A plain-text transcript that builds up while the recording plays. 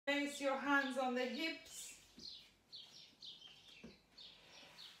your hands on the hips.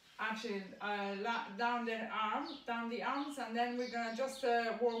 Actually, down the arms, and then we're gonna just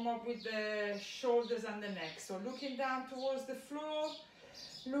warm up with the shoulders and the neck. So looking down towards the floor,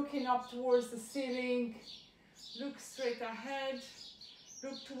 looking up towards the ceiling, look straight ahead,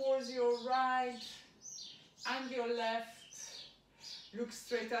 look towards your right and your left, look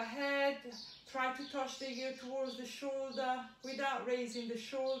straight ahead, try to touch the ear towards the shoulder without raising the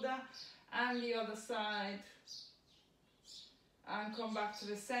shoulder, and the other side. And come back to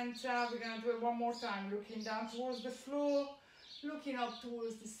the center. We're going to do it one more time, looking down towards the floor, looking up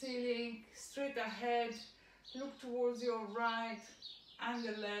towards the ceiling, straight ahead, look towards your right and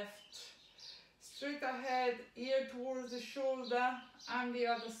the left, straight ahead, ear towards the shoulder and the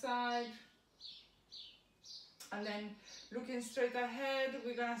other side. And then looking straight ahead,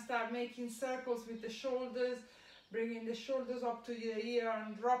 we're going to start making circles with the shoulders, bringing the shoulders up to the ear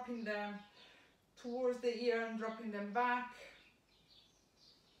and dropping them towards the ear and dropping them back.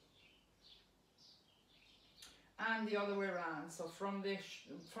 And the other way around. So from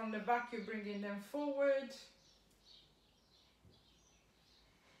the back, you're bringing them forward.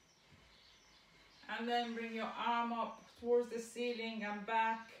 And then bring your arm up towards the ceiling and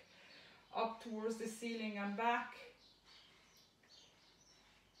back, up towards the ceiling and back.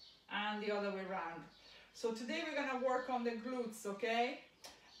 And the other way around. So today we're going to work on the glutes, okay?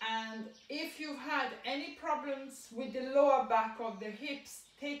 And if you've had any problems with the lower back of the hips,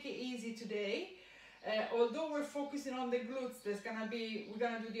 take it easy today. Although we're focusing on the glutes, we're gonna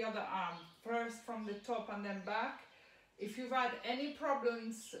do the other arm first from the top and then back. If you've had any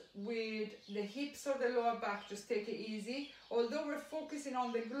problems with the hips or the lower back, just take it easy. Although we're focusing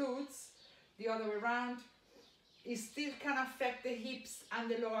on the glutes, the other way around, it still can affect the hips and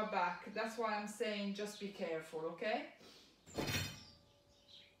the lower back. That's why I'm saying just be careful, okay?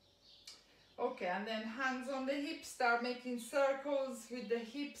 Okay, and then hands on the hips, start making circles with the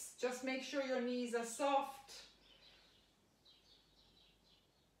hips. Just make sure your knees are soft.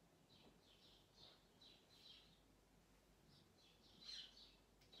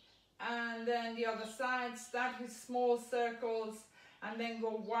 And then the other side, start with small circles and then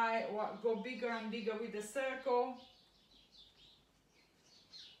go wide, go bigger and bigger with the circle.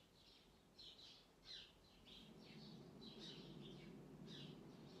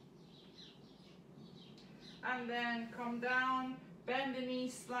 And then come down, bend the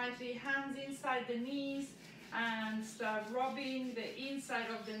knees slightly, hands inside the knees, and start rubbing the inside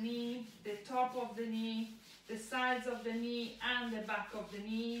of the knee, the top of the knee, the sides of the knee, and the back of the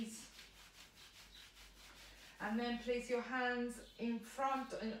knees. And then place your hands in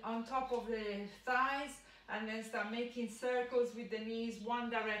front, on top of the thighs, and then start making circles with the knees, one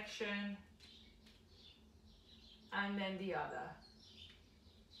direction, and then the other.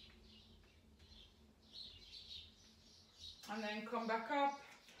 And then come back up,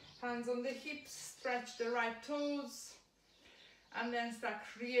 hands on the hips, stretch the right toes, and then start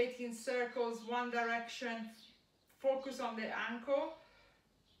creating circles, one direction, focus on the ankle,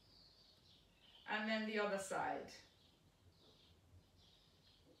 and then the other side.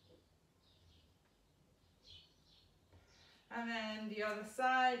 And then the other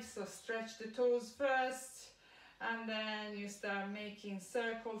side, so stretch the toes first, and then you start making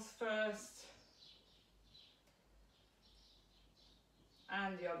circles first,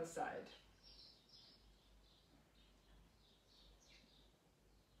 and the other side.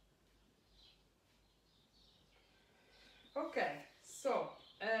 Okay, so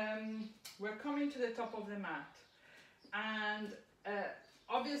we're coming to the top of the mat, and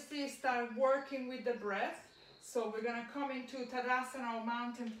obviously start working with the breath. So we're gonna come into Tadasana or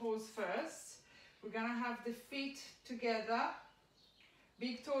mountain pose first. We're gonna have the feet together,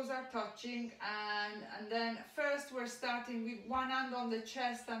 big toes are touching, and then first we're starting with one hand on the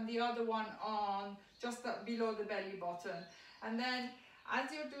chest and the other one on just below the belly button. And then as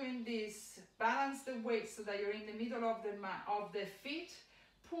you're doing this, balance the weight so that you're in the middle of the mat, of the feet.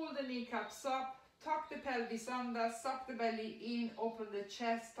 Pull the kneecaps up, tuck the pelvis under, suck the belly in, open the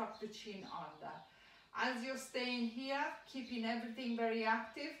chest, tuck the chin under. As you're staying here, keeping everything very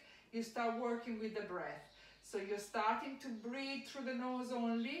active, you start working with the breath. So you're starting to breathe through the nose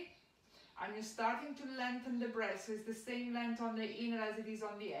only, and you're starting to lengthen the breath. So it's the same length on the inhale as it is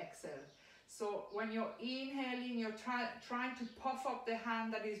on the exhale. So when you're inhaling, you're trying to puff up the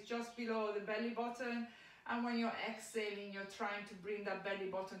hand that is just below the belly button, and when you're exhaling, you're trying to bring that belly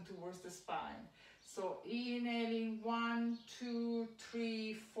button towards the spine. So inhaling, 1, 2,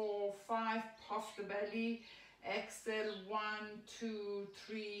 3, 4, 5, puff the belly. Exhale, 1, 2,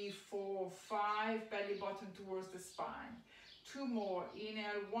 3, 4, 5, belly button towards the spine. 2 more.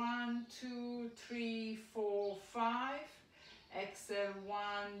 Inhale, 1, 1, 2, 3, 4, 5. Exhale, 1,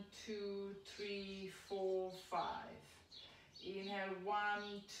 2, 3, 4, 5. Inhale, 1,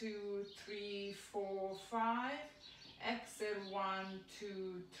 2, 3, 4, 5. Exhale, 1,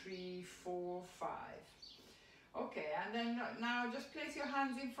 2, 3, 4, 5. Okay, and then now just place your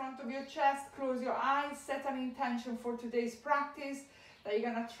hands in front of your chest, close your eyes, set an intention for today's practice that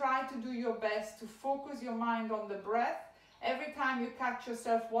you're going to try to do your best to focus your mind on the breath. Every time you catch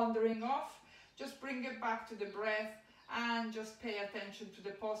yourself wandering off, just bring it back to the breath and just pay attention to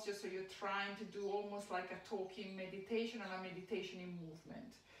the posture, so you're trying to do almost like a talking meditation and a meditation in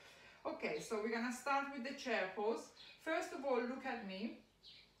movement. Okay, so we're going to start with the chair pose. First of all, look at me.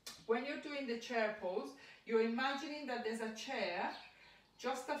 When you're doing the chair pose, you're imagining that there's a chair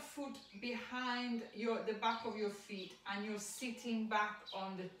just a foot behind the back of your feet, and you're sitting back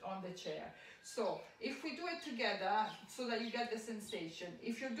on the chair. So if we do it together so that you get the sensation,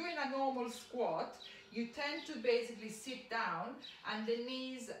 if you're doing a normal squat, you tend to basically sit down and the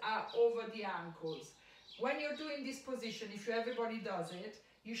knees are over the ankles. When you're doing this position, if everybody does it,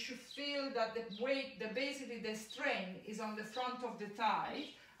 you should feel that the weight, basically the strain is on the front of the thigh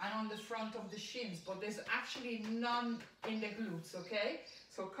and on the front of the shins, but there's actually none in the glutes, okay?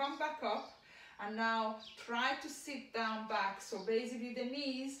 So come back up and now try to sit down back. So basically the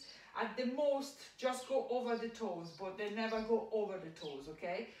knees at the most just go over the toes, but they never go over the toes,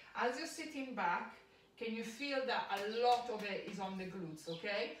 okay? As you're sitting back, can you feel that a lot of it is on the glutes,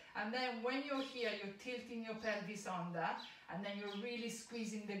 okay? And then when you're here, you're tilting your pelvis under, and then you're really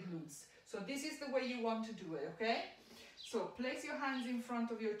squeezing the glutes. So this is the way you want to do it, okay? So place your hands in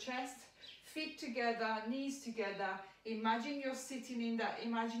front of your chest, feet together, knees together. Imagine you're sitting in that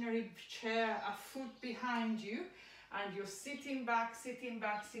imaginary chair, a foot behind you, and you're sitting back, sitting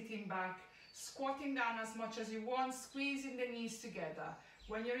back, sitting back, squatting down as much as you want, squeezing the knees together.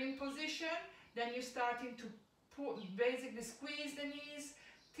 When you're in position, then you're starting to basically squeeze the knees,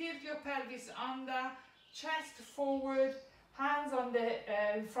 tilt your pelvis under, chest forward, hands on the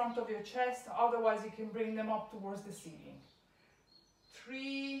in front of your chest, otherwise you can bring them up towards the ceiling.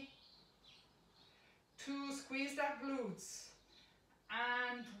 3, 2, squeeze that glutes,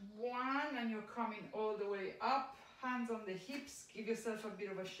 and 1, and you're coming all the way up, hands on the hips, give yourself a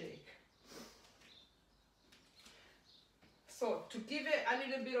bit of a shake. So to give it a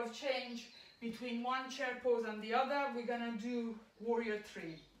little bit of change between one chair pose and the other, we're gonna do warrior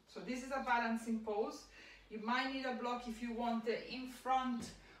 3. So this is a balancing pose. You might need a block if you want it in front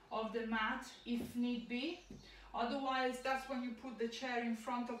of the mat, if need be. Otherwise, that's when you put the chair in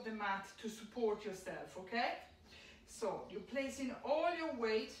front of the mat to support yourself, okay? So you're placing all your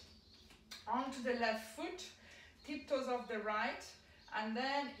weight onto the left foot, tiptoes of the right, and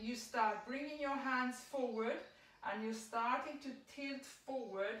then you start bringing your hands forward, and you're starting to tilt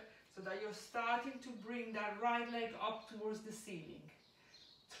forward so that you're starting to bring that right leg up towards the ceiling.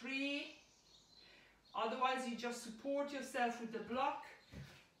 3, otherwise you just support yourself with the block,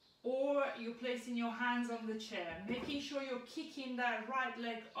 or you're placing your hands on the chair, making sure you're kicking that right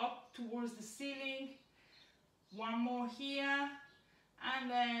leg up towards the ceiling. 1 more here, and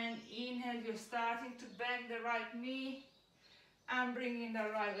then inhale, you're starting to bend the right knee and bringing the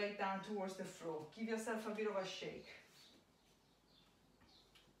right leg down towards the floor. Give yourself a bit of a shake.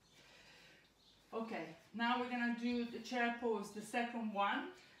 Okay, now we're gonna do the chair pose, the second one.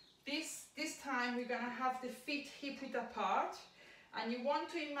 This time we're gonna have the feet hip-width apart, and you want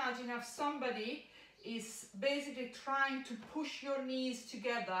to imagine if somebody is basically trying to push your knees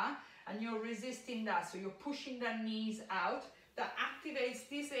together and you're resisting that. So you're pushing the knees out. That activates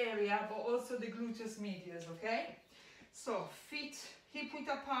this area, but also the gluteus medius, okay? So feet hip-width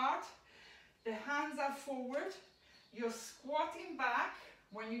apart, the hands are forward, you're squatting back.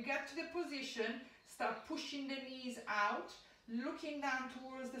 When you get to the position, start pushing the knees out, looking down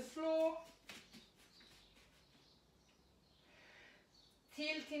towards the floor,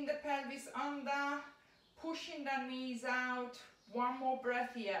 tilting the pelvis under, pushing the knees out. 1 more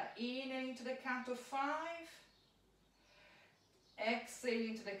breath here. Inhaling to the count of 5.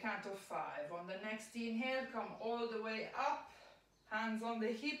 Exhaling to the count of 5. On the next inhale, come all the way up. Hands on the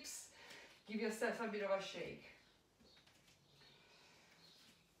hips. Give yourself a bit of a shake.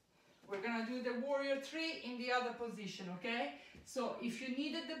 We're gonna do the warrior 3 in the other position, okay? So if you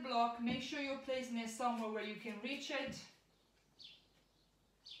needed the block, make sure you're placing it somewhere where you can reach it.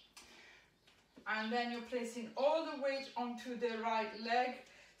 And then you're placing all the weight onto the right leg.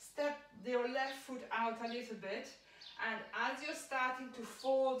 Step your left foot out a little bit. And as you're starting to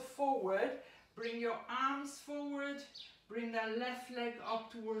fold forward, bring your arms forward, bring that left leg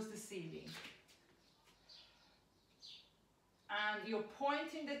up towards the ceiling. and you're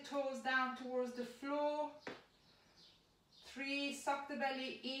pointing the toes down towards the floor. 3, suck the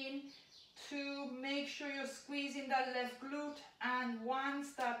belly in. 2, make sure you're squeezing that left glute, and 1,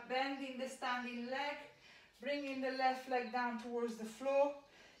 start bending the standing leg, bringing the left leg down towards the floor,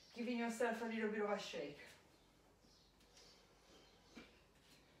 giving yourself a little bit of a shake.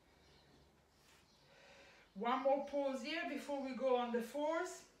 One more pause here before we go on the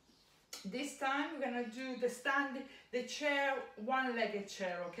 4s. This time we're gonna do the chair, one-legged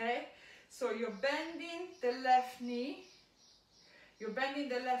chair, okay? So you're bending the left knee, you're bending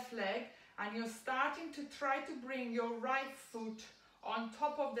the left leg, and you're starting to try to bring your right foot on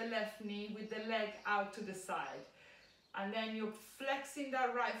top of the left knee with the leg out to the side. And then you're flexing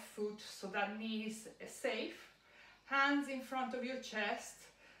that right foot so that knee is safe. Hands in front of your chest,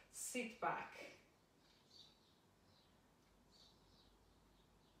 sit back.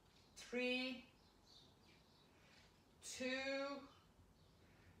 3, 2,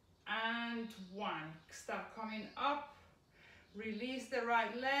 and 1. Start coming up, release the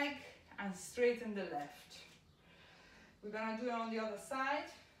right leg, and straighten the left. We're gonna do it on the other side.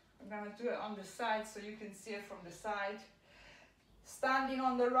 I'm gonna do it on the side so you can see it from the side. Standing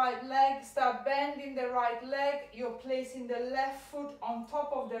on the right leg, start bending the right leg. You're placing the left foot on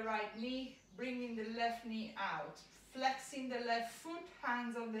top of the right knee, bringing the left knee out. Flexing the left foot,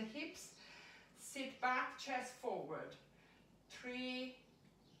 hands on the hips. Sit back, chest forward. 3,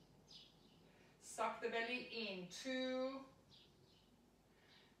 suck the belly in. 2,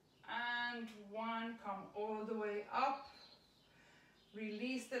 and 1, come all the way up.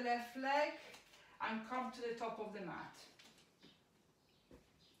 Release the left leg and come to the top of the mat.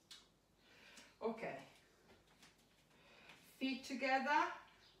 Okay. Feet together.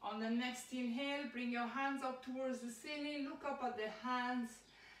 On the next inhale, bring your hands up towards the ceiling. Look up at the hands.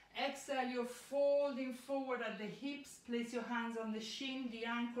 Exhale, you're folding forward at the hips. Place your hands on the shin, the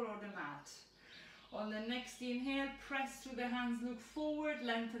ankle, or the mat. On the next inhale, press through the hands, look forward,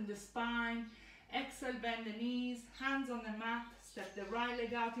 lengthen the spine. Exhale, bend the knees, hands on the mat. Step the right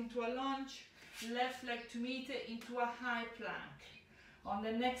leg out into a lunge, left leg to meet it into a high plank. On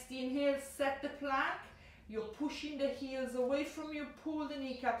the next inhale, set the plank. You're pushing the heels away from you, pull the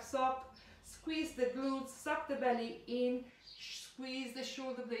kneecaps up, squeeze the glutes, suck the belly in, squeeze the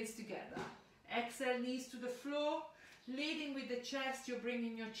shoulder blades together. Exhale, knees to the floor, leading with the chest, you're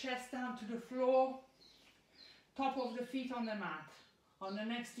bringing your chest down to the floor, top of the feet on the mat. On the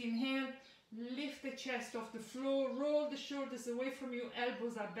next inhale, lift the chest off the floor, roll the shoulders away from you,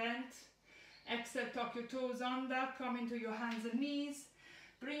 elbows are bent. Exhale, tuck your toes under, come into your hands and knees.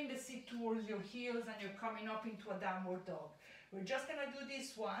 Bring the seat towards your heels and you're coming up into a downward dog. We're just gonna do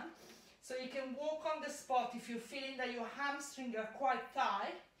this one. So you can walk on the spot if you're feeling that your hamstrings are quite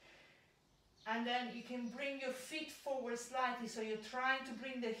tight. And then you can bring your feet forward slightly, so you're trying to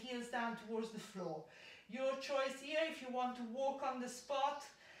bring the heels down towards the floor. Your choice here, if you want to walk on the spot,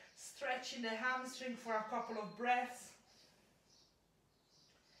 stretching the hamstring for a couple of breaths.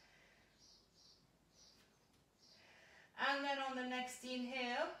 And then on the next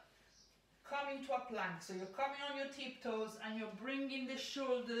inhale, come into a plank. So you're coming on your tiptoes and you're bringing the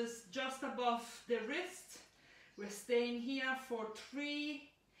shoulders just above the wrist. We're staying here for 3,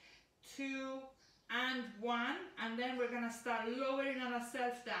 2, and 1. And then we're going to start lowering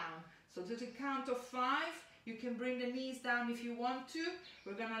ourselves down. So to the count of 5, you can bring the knees down if you want to.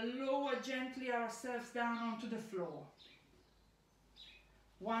 We're going to lower gently ourselves down onto the floor.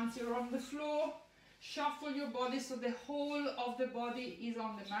 Once you're on the floor, shuffle your body so the whole of the body is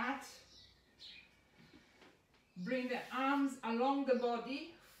on the mat. Bring the arms along the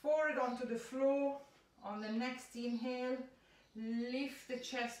body, forward onto the floor. On the next inhale, lift the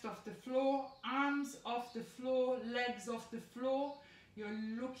chest off the floor, arms off the floor, legs off the floor. You're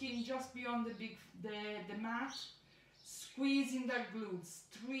looking just beyond the mat, squeezing that glutes.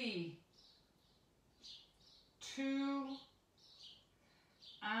 3, 2,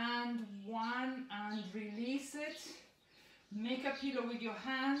 and 1, and release it. Make a pillow with your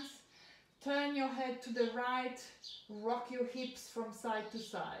hands. Turn your head to the right. Rock your hips from side to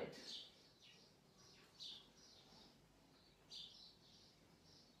side.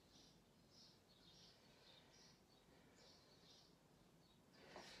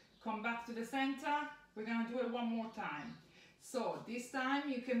 Come back to the center. We're going to do it one more time. So this time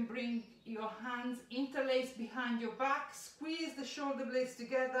you can bring your hands interlaced behind your back, squeeze the shoulder blades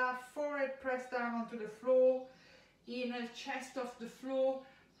together, forehead press down onto the floor, inhale, chest off the floor,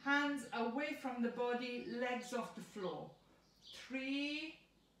 hands away from the body, legs off the floor. 3,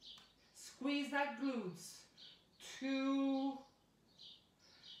 squeeze that glutes. 2,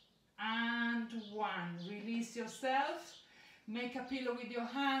 and 1. Release yourself. Make a pillow with your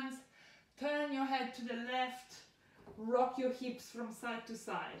hands, turn your head to the left, rock your hips from side to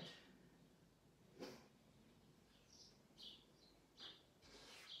side.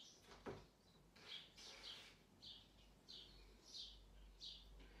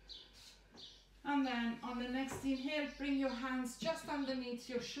 And then on the next inhale, bring your hands just underneath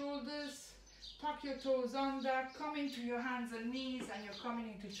your shoulders, tuck your toes under, come into your hands and knees, and you're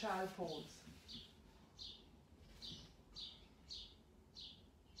coming into child pose.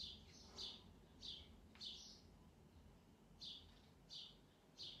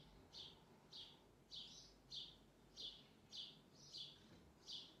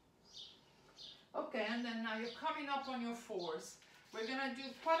 Okay, and then now you're coming up on your fours. We're gonna do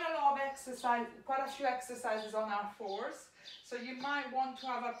quite a few exercises on our fours. So you might want to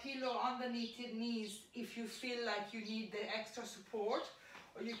have a pillow underneath your knees if you feel like you need the extra support,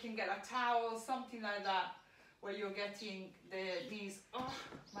 or you can get a towel, something like that, where you're getting the knees. Oh,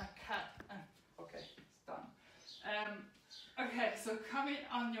 my cat. Okay, it's done. Okay, so coming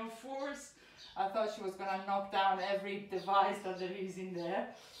on your fours. I thought she was gonna knock down every device that there is in there.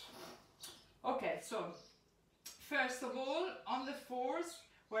 Okay, so first of all, on the fours,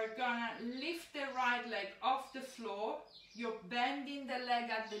 we're gonna lift the right leg off the floor. You're bending the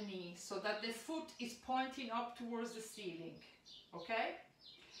leg at the knee so that the foot is pointing up towards the ceiling, okay?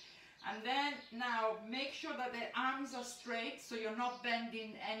 And then now make sure that the arms are straight so you're not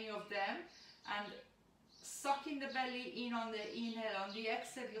bending any of them, and sucking the belly in on the inhale. On the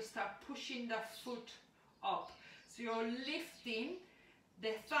exhale, you start pushing the foot up. So you're lifting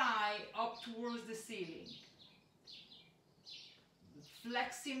the thigh up towards the ceiling.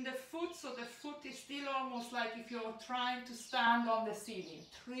 Flexing the foot so the foot is still almost like if you're trying to stand on the ceiling.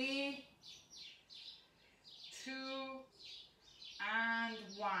 3, 2, and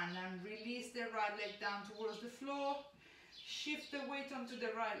 1. And release the right leg down towards the floor. Shift the weight onto the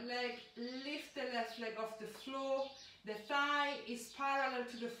right leg. Lift the left leg off the floor. The thigh is parallel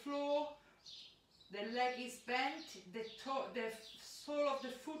to the floor. The leg is bent. The sole of the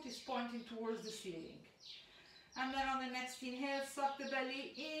foot is pointing towards the ceiling. And then on the next inhale, suck the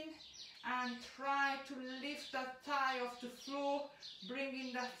belly in and try to lift that thigh off the floor,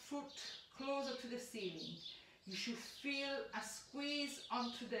 bringing that foot closer to the ceiling. You should feel a squeeze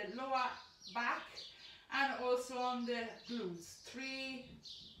onto the lower back and also on the glutes. 3,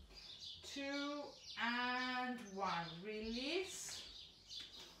 2, and 1. Release.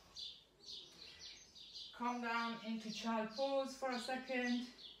 Come down into child pose for a second.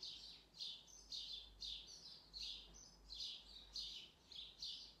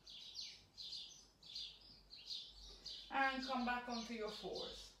 And come back onto your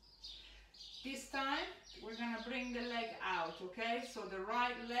fours. This time we're going to bring the leg out, okay? So the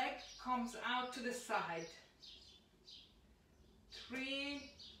right leg comes out to the side.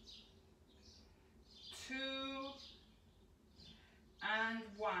 3, 2, and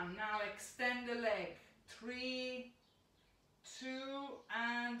 1. Now extend the leg. 3, 2,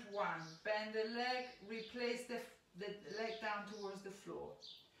 and 1. Bend the leg, replace the leg down towards the floor.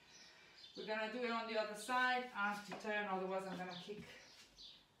 We're going to do it on the other side. I have to turn, otherwise I'm going to kick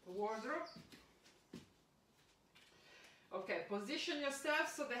the wardrobe. Okay, position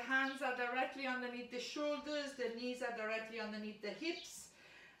yourself so the hands are directly underneath the shoulders, the knees are directly underneath the hips,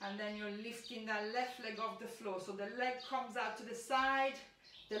 and then you're lifting that left leg off the floor. So the leg comes out to the side,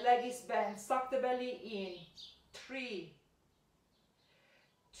 the leg is bent. Suck the belly in. 3,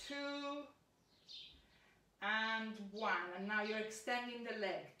 2, and 1. And now you're extending the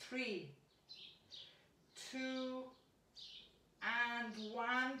leg. 3, 2, and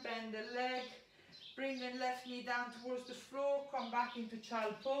 1. Bend the leg. Bring the left knee down towards the floor. Come back into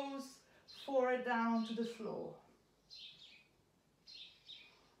child pose. Forward down to the floor.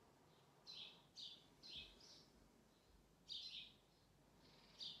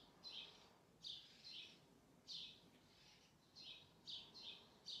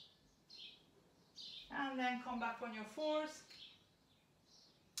 And then come back on your fours.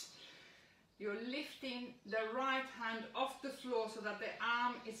 You're lifting the right hand off the floor so that the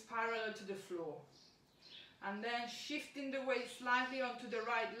arm is parallel to the floor. And then shifting the weight slightly onto the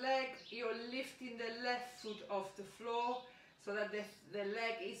right leg, you're lifting the left foot off the floor so that the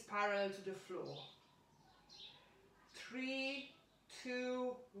leg is parallel to the floor. 3,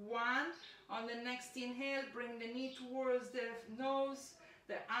 2, 1. On the next inhale, bring the knee towards the nose,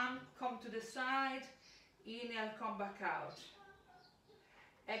 the arm come to the side. Inhale, come back out.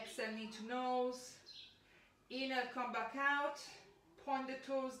 Exhale, knee to nose. Inhale, come back out. Point the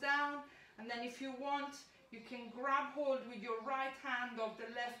toes down. And then if you want, you can grab hold with your right hand of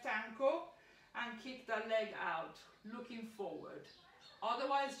the left ankle and kick the leg out, looking forward.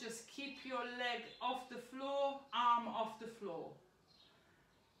 Otherwise, just keep your leg off the floor, arm off the floor.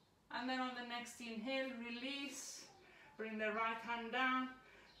 And then on the next inhale, release, bring the right hand down,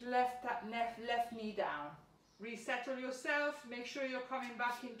 left knee down. Resettle yourself, make sure you're coming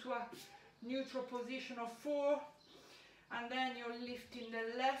back into a neutral position of 4. And then you're lifting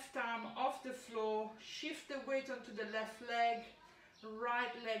the left arm off the floor, shift the weight onto the left leg,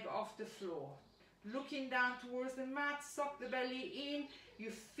 right leg off the floor. Looking down towards the mat, suck the belly in,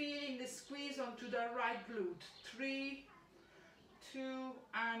 you're feeling the squeeze onto the right glute. 3, 2,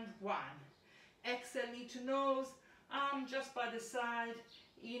 and 1. Exhale, knee to nose, arm just by the side,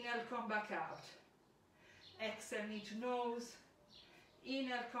 inhale, come back out. Exhale, knee to nose,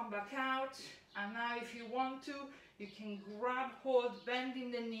 inhale, come back out. And now if you want to, you can grab hold,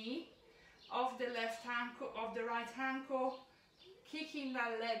 bending the knee of the left ankle, of the right ankle, kicking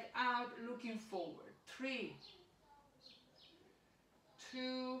that leg out, looking forward. 3,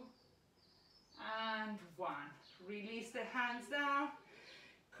 2, and 1. Release the hands down,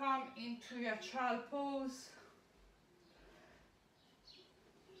 come into your child pose.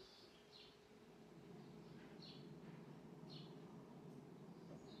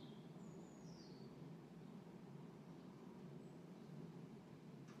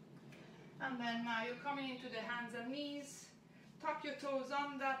 And then now you're coming into the hands and knees. Tuck your toes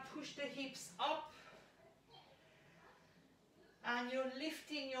under, push the hips up. And you're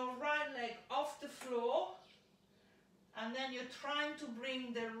lifting your right leg off the floor. And then you're trying to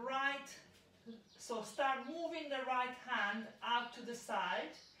bring the right, so start moving the right hand out to the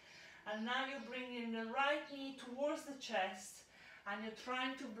side. And now you're bringing the right knee towards the chest. And you're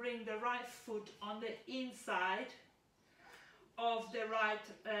trying to bring the right foot on the inside of the right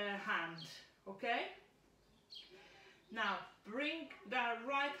hand, okay? Now bring that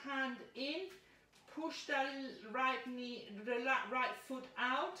right hand in, push that right knee, the right foot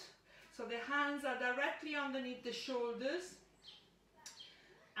out, so the hands are directly underneath the shoulders,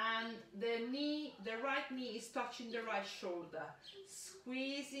 and the right knee is touching the right shoulder.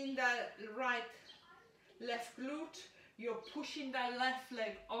 Squeezing that left glute, you're pushing that left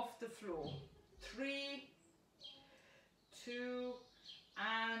leg off the floor. 3, 2,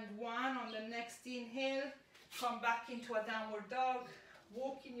 and 1. On the next inhale, come back into a downward dog,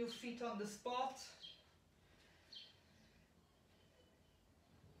 walking your feet on the spot.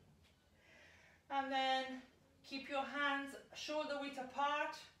 And then keep your hands shoulder width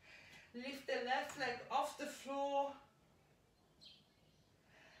apart, lift the left leg off the floor,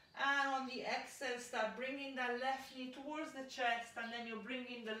 and on the exhale, start bringing that left knee towards the chest, and then you're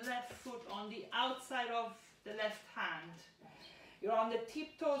bringing the left foot on the outside of the left hand. You're on the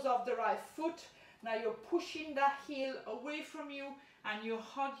tiptoes of the right foot. Now you're pushing that heel away from you, and you're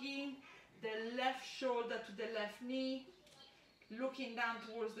hugging the left shoulder to the left knee, looking down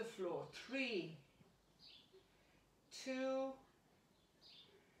towards the floor. 3, 2,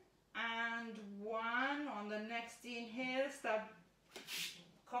 and 1. On the next inhale, start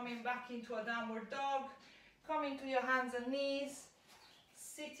coming back into a downward dog. Come into your hands and knees,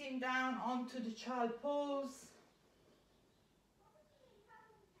 sitting down onto the child pose.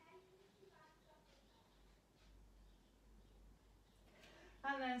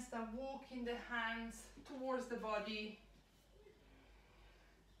 And then start walking the hands towards the body.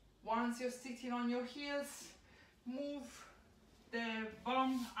 Once you're sitting on your heels, move the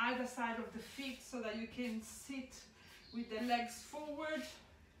bum either side of the feet so that you can sit with the legs forward,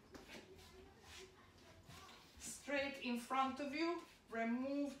 straight in front of you.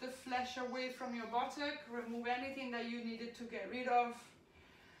 Remove the flesh away from your buttock, remove anything that you needed to get rid of.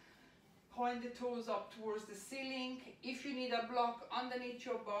 Point the toes up towards the ceiling. If you need a block underneath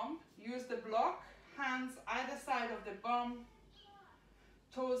your bum, use the block. Hands either side of the bum,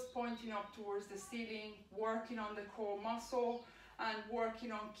 toes pointing up towards the ceiling, working on the core muscle and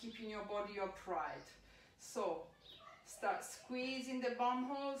working on keeping your body upright. So start squeezing the bum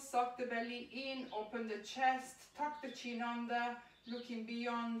hole, suck the belly in, open the chest, tuck the chin under, looking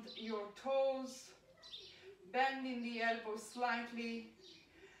beyond your toes, bending the elbows slightly,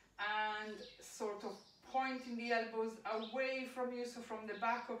 and sort of pointing the elbows away from you, so from the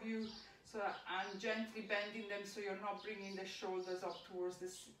back of you, and gently bending them so you're not bringing the shoulders up towards the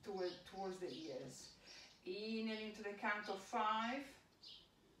ears. Inhaling to the count of 5.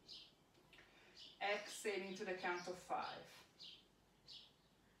 Exhaling to the count of 5.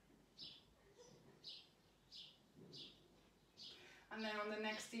 And then on the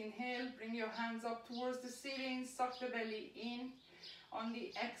next inhale, bring your hands up towards the ceiling, suck the belly in. On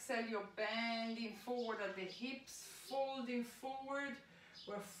the exhale, you're bending forward at the hips, folding forward,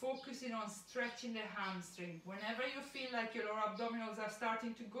 we're focusing on stretching the hamstring. Whenever you feel like your lower abdominals are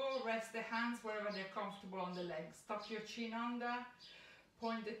starting to go, rest the hands wherever they're comfortable on the legs. Tuck your chin under,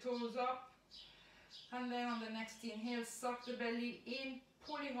 point the toes up, and then on the next inhale, suck the belly in,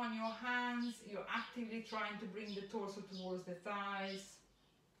 pulling on your hands. You're actively trying to bring the torso towards the thighs.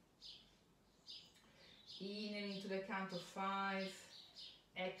 Inhale into the count of 5,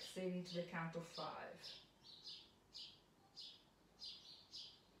 exhale into the count of 5.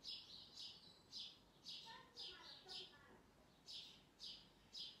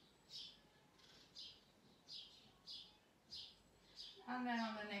 And then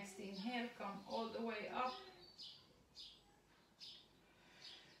on the next inhale, come all the way up.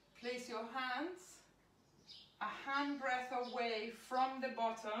 Place your hands a handbreadth away from the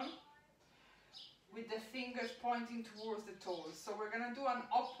bottom with the fingers pointing towards the toes. So we're going to do an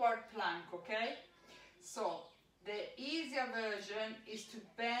upward plank, okay? So the easier version is to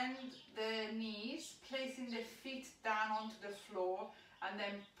bend the knees, placing the feet down onto the floor, and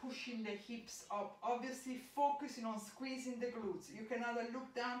then pushing the hips up, obviously focusing on squeezing the glutes. You can either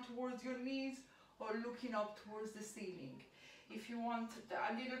look down towards your knees or looking up towards the ceiling. If you want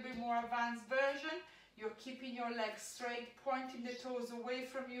a little bit more advanced version, you're keeping your legs straight, pointing the toes away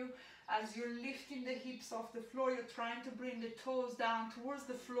from you. As you're lifting the hips off the floor, you're trying to bring the toes down towards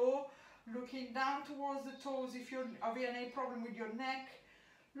the floor, looking down towards the toes if you're having any problem with your neck,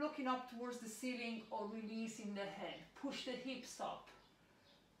 looking up towards the ceiling or releasing the head. Push the hips up.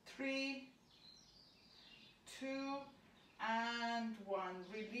 3, 2, and 1.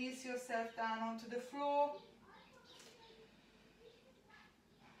 Release yourself down onto the floor.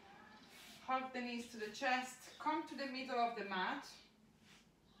 Hug the knees to the chest. Come to the middle of the mat.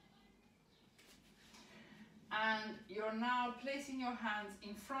 And you're now placing your hands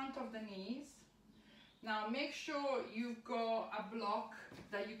in front of the knees. Now make sure you've got a block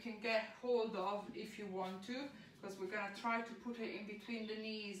that you can get hold of if you want to, because we're going to try to put it in between the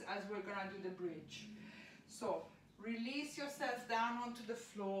knees as we're going to do the bridge. So release yourself down onto the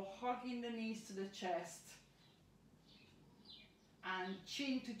floor, hugging the knees to the chest. And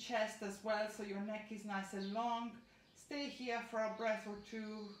chin to chest as well, so your neck is nice and long. Stay here for a breath or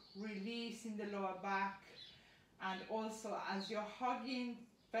two, releasing the lower back. And also as you're hugging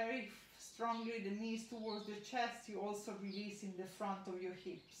very strongly the knees towards the chest, you're also releasing the front of your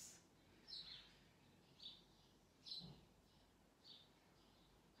hips.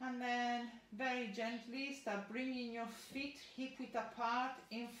 And then very gently start bringing your feet hip width apart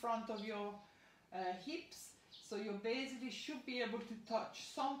in front of your hips. So you basically should be able to touch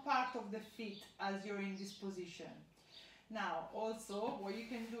some part of the feet as you're in this position. Now also what you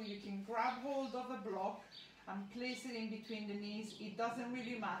can do, you can grab hold of a block and place it in between the knees. It doesn't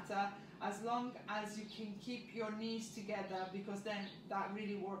really matter as long as you can keep your knees together, because then that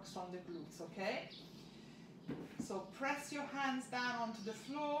really works on the glutes, okay? So press your hands down onto the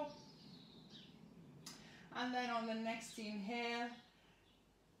floor, and then on the next inhale,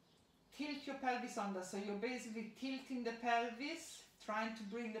 tilt your pelvis under. So you're basically tilting the pelvis, trying to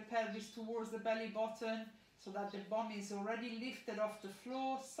bring the pelvis towards the belly button so that the bum is already lifted off the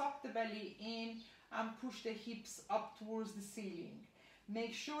floor. Suck the belly in and push the hips up towards the ceiling.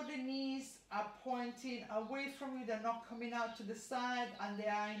 Make sure the knees are pointing away from you, they're not coming out to the side, and they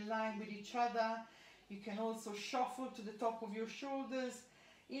are in line with each other. You can also shuffle to the top of your shoulders,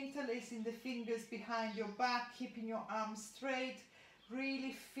 interlacing the fingers behind your back, keeping your arms straight.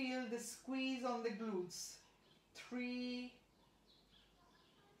 Really feel the squeeze on the glutes. 3,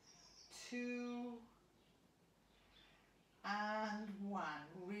 2, and 1.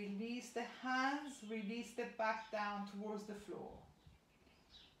 Release the hands, release the back down towards the floor.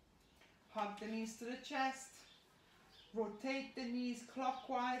 Hug the knees to the chest. Rotate the knees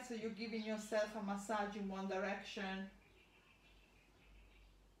clockwise, so you're giving yourself a massage in one direction.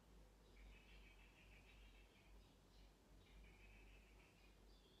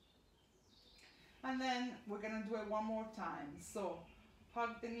 And then we're going to do it one more time. So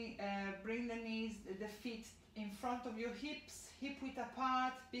hug the knee, bring the knees, the feet in front of your hips, hip width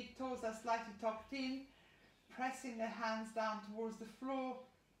apart, big toes are slightly tucked in, pressing the hands down towards the floor,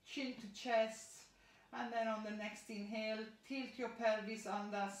 chin to chest. And then on the next inhale, tilt your pelvis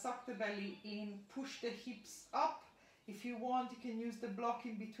under, suck the belly in, push the hips up. If you want, you can use the block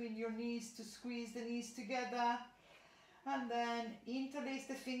in between your knees to squeeze the knees together. And then interlace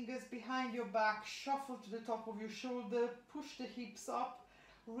the fingers behind your back, shuffle to the top of your shoulder, push the hips up,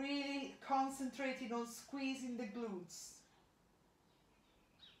 really concentrating on squeezing the glutes.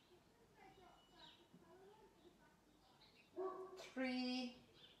 3,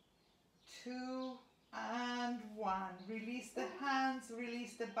 2, and 1. Release the hands,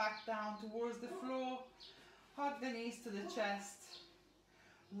 release the back down towards the floor. Hug the knees to the chest.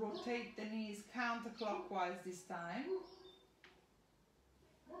 Rotate the knees counterclockwise this time.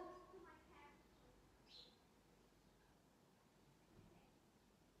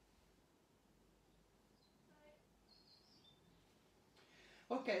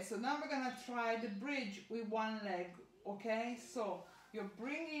 Okay, so now we're going to try the bridge with one leg, okay? So you're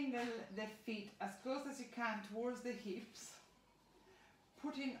bringing the feet as close as you can towards the hips,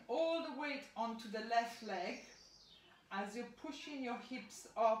 putting all the weight onto the left leg. As you're pushing your hips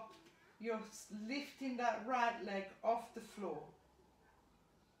up, you're lifting that right leg off the floor.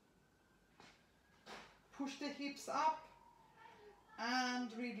 Push the hips up and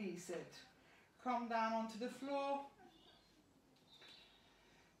release it. Come down onto the floor.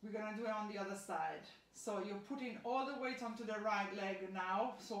 We're going to do it on the other side. So you're putting all the weight onto the right leg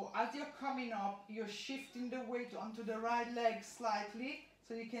now. So as you're coming up, you're shifting the weight onto the right leg slightly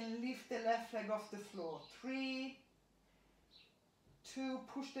so you can lift the left leg off the floor. 3, 2,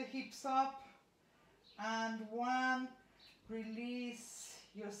 push the hips up, and 1, release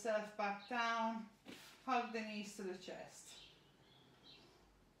yourself back down, hug the knees to the chest.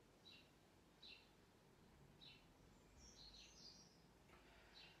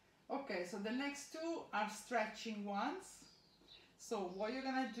 Okay, so the next two are stretching ones. So what you're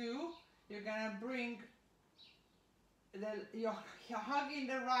gonna do, you're gonna bring you're hugging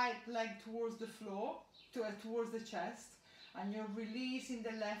the right leg towards the floor, towards the chest, and you're releasing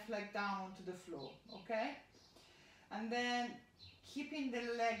the left leg down onto the floor, okay? And then keeping the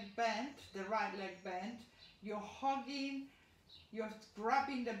leg bent, the right leg bent, you're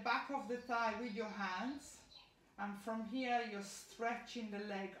grabbing the back of the thigh with your hands, and from here you're stretching the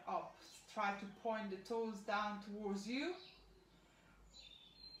leg up. Try to point the toes down towards you.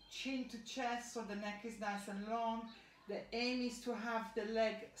 Chin to chest so the neck is nice and long. The aim is to have the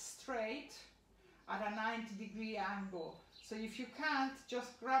leg straight at a 90-degree angle. So if you can't,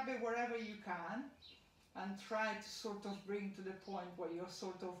 just grab it wherever you can and try to sort of bring to the point where you're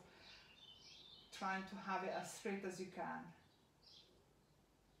sort of trying to have it as straight as you can.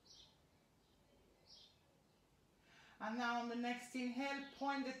 And now on the next inhale,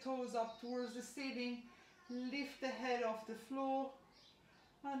 point the toes up towards the ceiling, lift the head off the floor,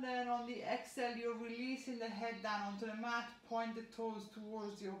 and then on the exhale, you're releasing the head down onto the mat, point the toes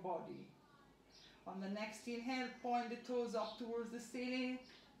towards your body. On the next inhale, point the toes up towards the ceiling,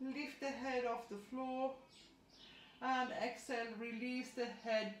 lift the head off the floor, and exhale, release the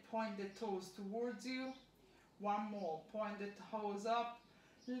head, point the toes towards you. One more, point the toes up,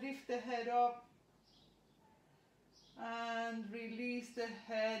 lift the head up, and release the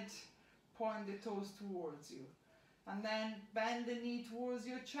head, point the toes towards you. And then bend the knee towards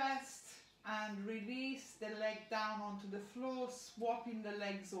your chest and release the leg down onto the floor, swapping the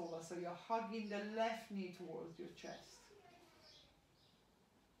legs over. So you're hugging the left knee towards your chest.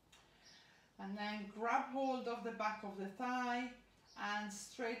 And then grab hold of the back of the thigh and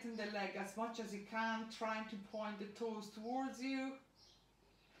straighten the leg as much as you can, trying to point the toes towards you.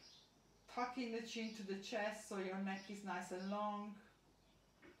 Tucking the chin to the chest so your neck is nice and long.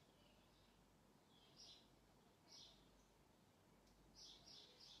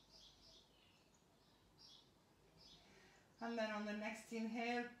 And then on the next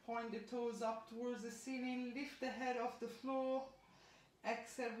inhale, point the toes up towards the ceiling, lift the head off the floor.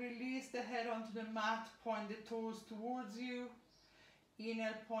 Exhale, release the head onto the mat, point the toes towards you.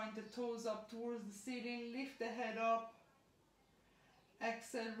 Inhale, point the toes up towards the ceiling, lift the head up.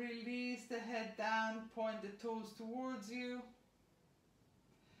 Exhale, release the head down, point the toes towards you.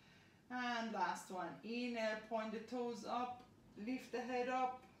 And last one, inhale, point the toes up, lift the head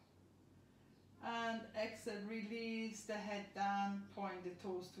up. And exhale, release the head down, point the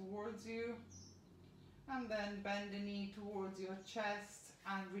toes towards you. And then bend the knee towards your chest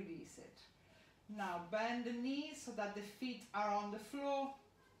and release it. Now bend the knees so that the feet are on the floor.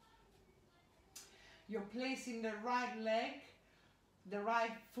 You're placing the right leg, the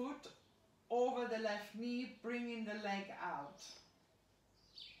right foot over the left knee, bringing the leg out.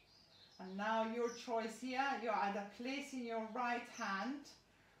 And now your choice here, you're either placing your right hand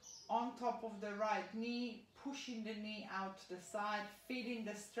on top of the right knee, pushing the knee out to the side, feeling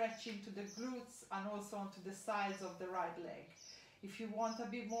the stretch into the glutes and also onto the sides of the right leg. If you want a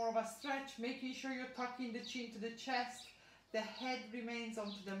bit more of a stretch, making sure you're tucking the chin to the chest, the head remains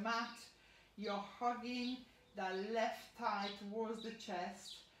onto the mat, you're hugging the left thigh towards the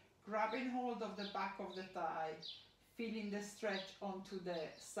chest, grabbing hold of the back of the thigh, feeling the stretch onto the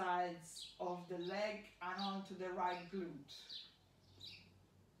sides of the leg and onto the right glute.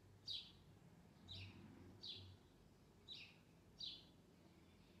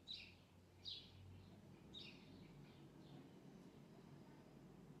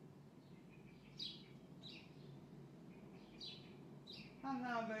 And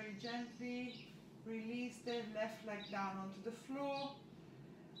now very gently release the left leg down onto the floor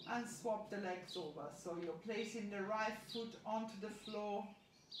and swap the legs over. So you're placing the right foot onto the floor,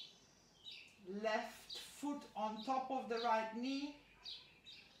 left foot on top of the right knee,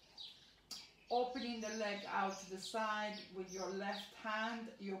 opening the leg out to the side with your left hand.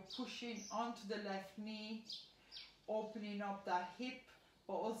 You're pushing onto the left knee, opening up that hip,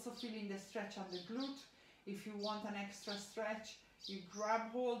 but also feeling the stretch on the glute. If you want an extra stretch, you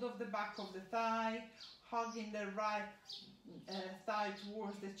grab hold of the back of the thigh, hugging the right thigh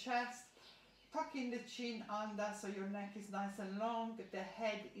towards the chest, tucking the chin under so your neck is nice and long, the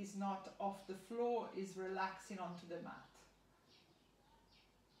head is not off the floor, is relaxing onto the mat.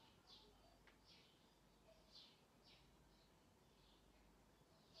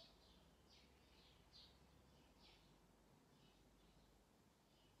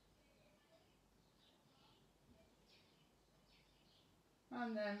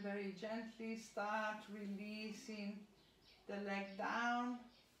 And then very gently start releasing the leg down.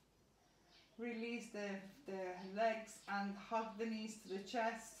 Release the legs and hug the knees to the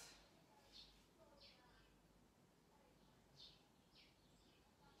chest.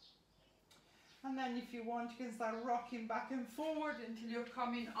 And then if you want, you can start rocking back and forward until you're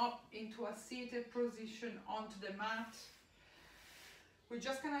coming up into a seated position onto the mat. We're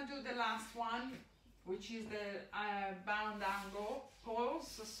just gonna do the last one, which is the bound angle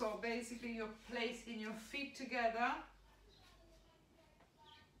pose. So basically you're placing your feet together,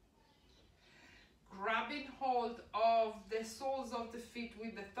 grabbing hold of the soles of the feet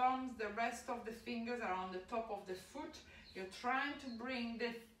with the thumbs, the rest of the fingers are on the top of the foot. You're trying to bring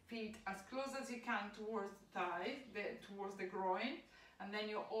the feet as close as you can towards the thigh, towards the groin, and then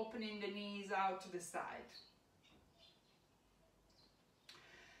you're opening the knees out to the side.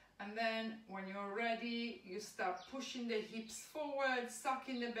 And then when you're ready, you start pushing the hips forward,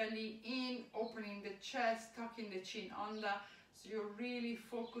 sucking the belly in, opening the chest, tucking the chin under. So you're really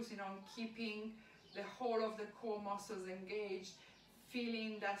focusing on keeping the whole of the core muscles engaged,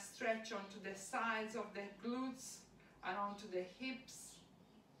 feeling that stretch onto the sides of the glutes and onto the hips.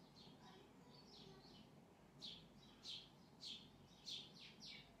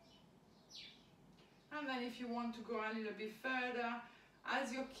 And then if you want to go a little bit further,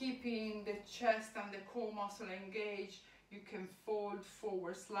 as you're keeping the chest and the core muscle engaged, you can fold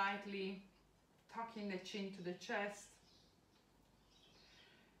forward slightly, tucking the chin to the chest,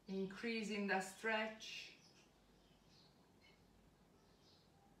 increasing the stretch.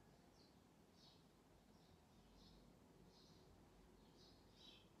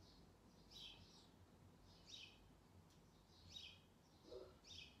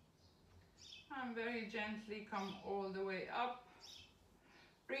 And very gently come all the way up.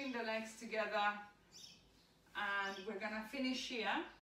 Bring the legs together, and we're gonna finish here.